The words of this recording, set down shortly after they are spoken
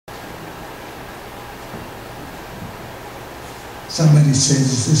Somebody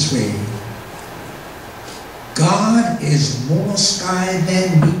says it this way: God is more sky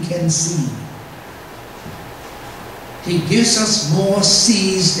than we can see. He gives us more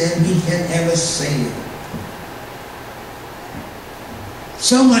seas than we can ever sail.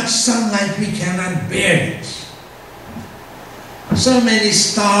 So much sunlight we cannot bear it. So many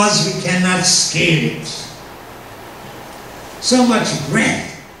stars we cannot scale it. So much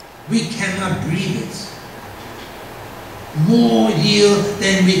breath we cannot breathe it. More yield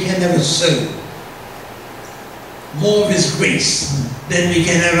than we can ever sow. More of His grace than we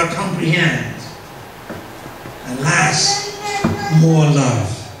can ever comprehend. And last, more love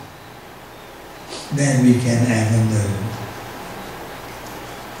than we can ever know.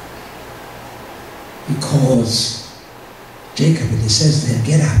 He calls Jacob and He says to him,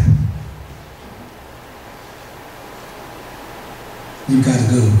 get up. You've got to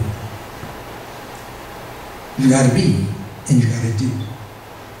go. You've got to be, and you've got to do.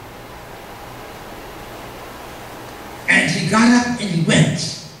 And he got up and he went.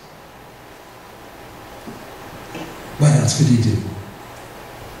 What else could he do?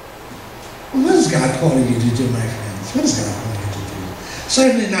 Well, what is God calling you to do, my friends? What is God calling you to do?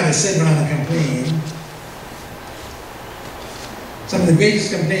 Certainly not to sit around and complain. Some of the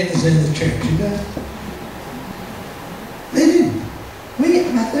greatest complainers in the church, you know? They do. We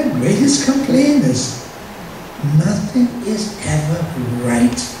are the greatest complainers. Nothing is ever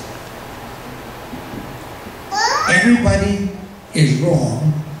right. Everybody is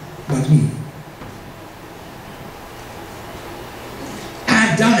wrong but me.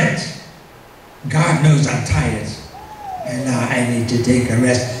 I've done it. God knows I'm tired. And now I need to take a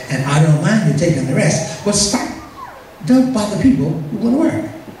rest. And I don't mind you taking the rest. But stop. Don't bother people who want to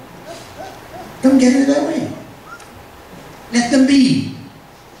work. Don't get in their way. Let them be.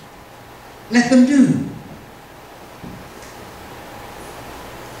 Let them do.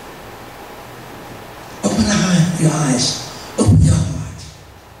 Open your eyes. Open your heart.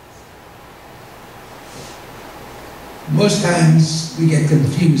 Most times we get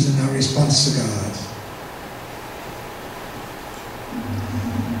confused in our response to God.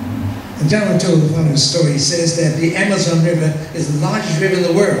 And John told the following story. He says that the Amazon River is the largest river in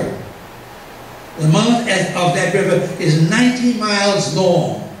the world. The mouth of that river is 90 miles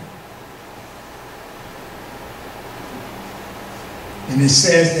long. And it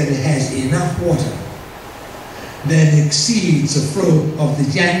says that it has enough water that exceeds the flow of the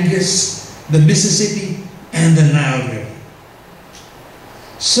Ganges, the Mississippi, and the Nile River.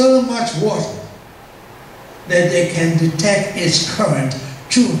 So much water that they can detect its current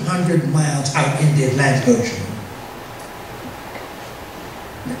 200 miles out in the Atlantic Ocean.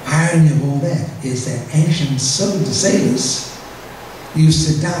 The irony of all that is that ancient sailors used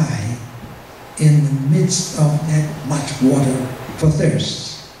to die in the midst of that much water for thirst.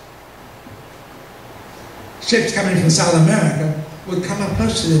 Ships coming from South America would come up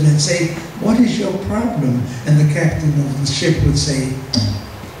close to them and say, what is your problem? And the captain of the ship would say,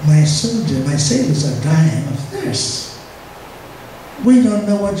 my sailors are dying of thirst. We don't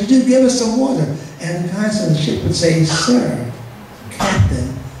know what to do. Give us some water. And the guys on the ship would say, sir,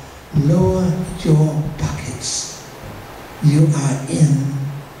 captain, lower your buckets. You are in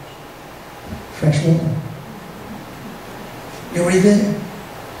fresh water. You're already there.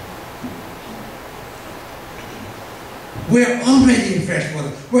 We're already in fresh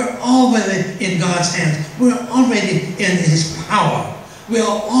water. We're already in God's hands. We're already in His power. We're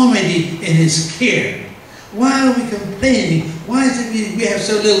already in His care. Why are we complaining? Why is it we have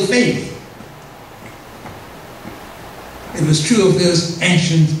so little faith? It was true of those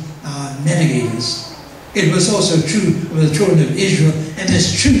ancient navigators. It was also true of the children of Israel, and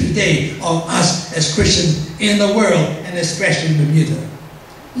it's true today of us as Christians in the world, and especially in Bermuda.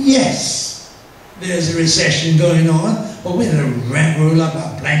 Yes, there's a recession going on, but we're going to roll up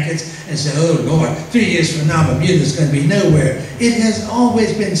our blankets and say, oh Lord, 3 years from now Bermuda's going to be nowhere. It has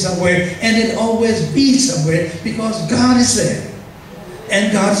always been somewhere, and it always be somewhere, because God is there,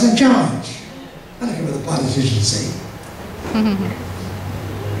 and God is in charge. I don't care what the politicians say.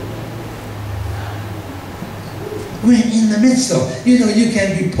 We're in the midst of, you know, you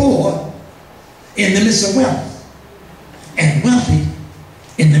can be poor in the midst of wealth, and wealthy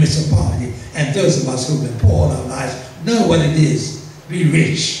in the midst of poverty. And those of us who've been poor all our lives know what it is to be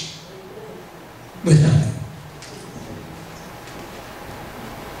rich with nothing.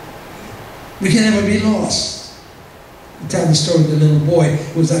 We can never be lost. I tell the story of the little boy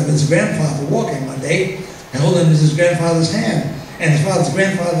who was with his grandfather walking one day, and holding his grandfather's hand. And his father's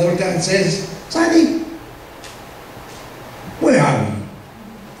grandfather looked out and says, Sonny, where are we?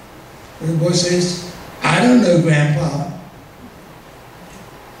 And the boy says, I don't know, Grandpa.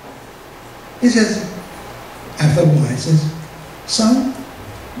 He says, after a while, he says, son,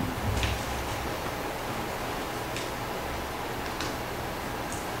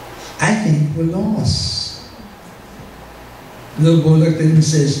 I think we're lost. The little boy looked at him and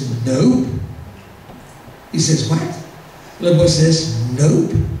says, nope. He says, what? The little boy says,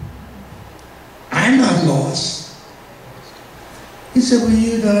 nope. I'm not lost. He said, well,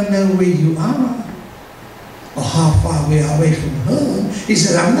 you don't know where you are or how far we are away from home. He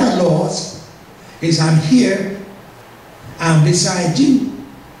said, I'm not lost. He said, I'm here. I'm beside you.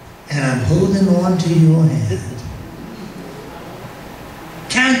 And I'm holding on to your hand.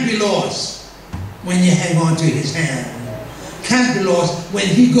 Can't be lost when you hang on to his hand. Can't be lost when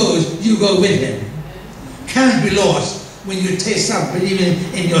he goes, you go with him. Can't be lost when you start believing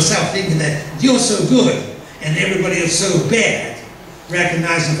in yourself, thinking that you're so good and everybody is so bad.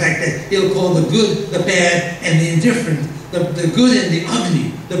 Recognize the fact that he'll call the good, the bad, and the indifferent, the good and the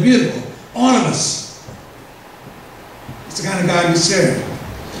ugly, the beautiful, all of us. It's the kind of God we serve.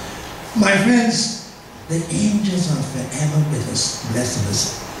 My friends, the angels are forever with us, blessing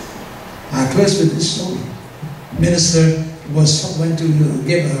us. I'll close with this story. Minister went to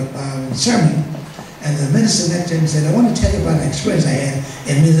give a sermon, and the minister next to him said, I want to tell you about an experience I had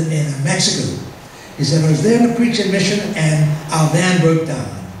in Mexico. He said, I was there on a preaching mission, and our van broke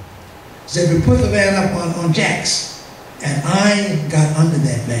down. He said, we put the van up on jacks, and I got under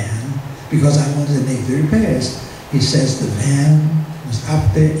that van because I wanted to make the repairs. He says the van was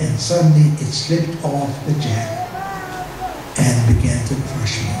up there, and suddenly it slipped off the jack and began to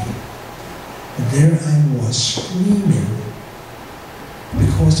crush me. And there I was screaming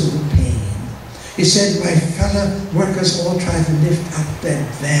because of the pain. He said my fellow workers all tried to lift up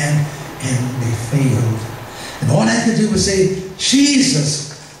that van and they failed. And all I could do was say,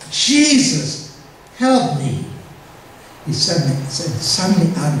 Jesus, Jesus, help me. He suddenly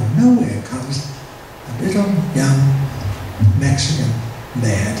out of nowhere comes a little young Mexican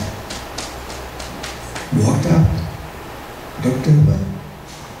lad. Walked up, looked over,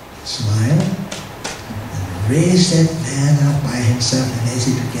 smiled, and raised that man up by himself. And as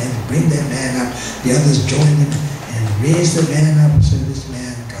he began to bring that man up, the others joined him and raised the man up. So this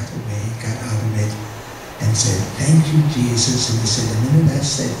man got out of it, and said, thank you, Jesus. And he said, the minute I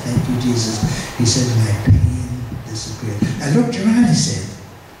said, thank you, Jesus, he said, my pain disappeared. I looked around and said,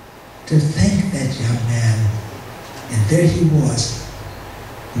 to thank that young man. And there he was.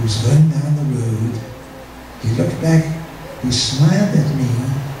 He was going down the road. He looked back, he smiled at me,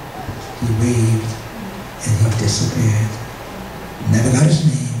 he waved, and he disappeared. Never got his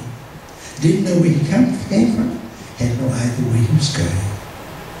name. Didn't know where he came from. Had no idea where he was going.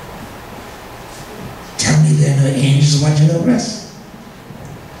 Tell me there are no angels watching over us.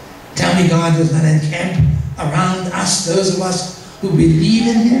 Tell me God does not encamp around us, those of us who believe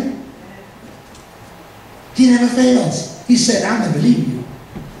in him. He never fails. He said, I'll never leave you.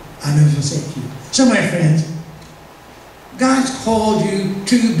 I'll never forsake you. So my friends, God's called you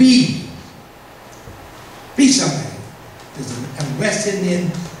to be. Be somebody. There's a West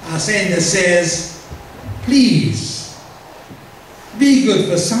Indian saying that says, please, be good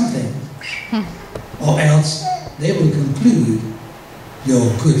for something, or else they will conclude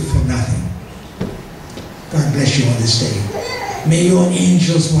you're good for nothing. God bless you on this day. May your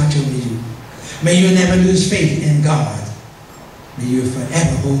angels watch over you. May you never lose faith in God. May you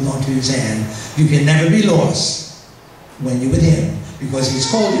forever hold on to his hand. You can never be lost when you're with him, because he's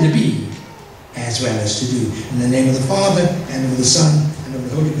called you to be as well as to do. In the name of the Father, and of the Son, and of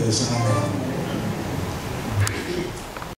the Holy Ghost. Amen.